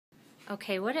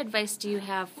Okay, what advice do you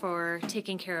have for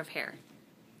taking care of hair?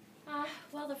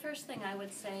 Well, the first thing I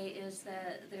would say is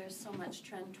that there's so much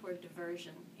trend toward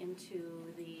diversion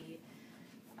into the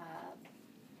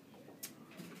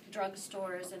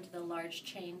drugstores, into the large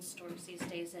chain stores these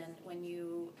days. And when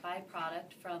you buy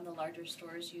product from the larger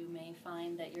stores, you may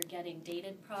find that you're getting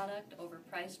dated product,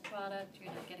 overpriced product.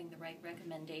 You're not getting the right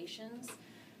recommendations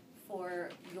for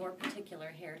your particular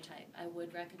hair type. I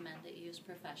would recommend that you use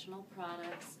professional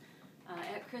products.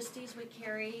 At Kristi's, we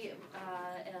carry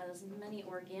as many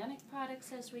organic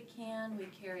products as we can. We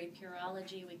carry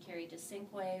Pureology, we carry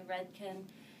DeCinque, Redken,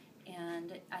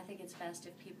 and I think it's best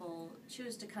if people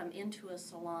choose to come into a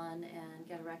salon and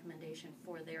get a recommendation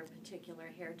for their particular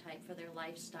hair type, for their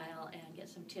lifestyle, and get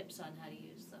some tips on how to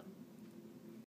use them.